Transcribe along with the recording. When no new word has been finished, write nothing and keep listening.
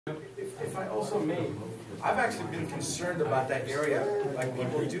If I also may, I've actually been concerned about that area. Like,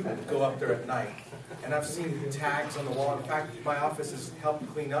 people do go up there at night, and I've seen tags on the wall. In fact, my office has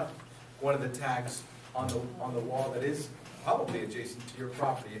helped clean up one of the tags on the wall that is probably adjacent to your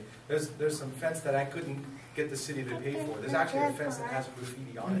property. There's some fence that I couldn't get the city to pay for. There's actually a fence that has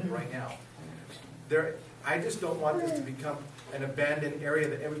graffiti on it right now. I just don't want this to become an abandoned area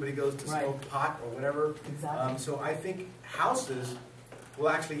that everybody goes to smoke pot or whatever. Exactly. So I think houses will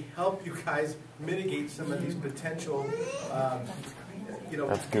actually help you guys mitigate some of these potential,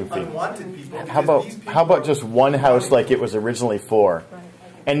 unwanted people. How about just one house like it was originally for?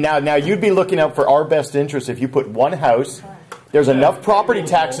 And now you'd be looking out for our best interest if you put one house. There's enough property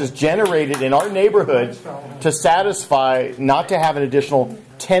taxes generated in our neighborhood to satisfy not to have an additional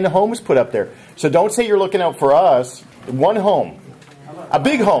 10 homes put up there. So don't say you're looking out for us. One home. A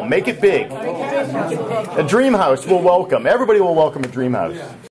big home. Make it big. A dream house will welcome. Everybody will welcome a dream house.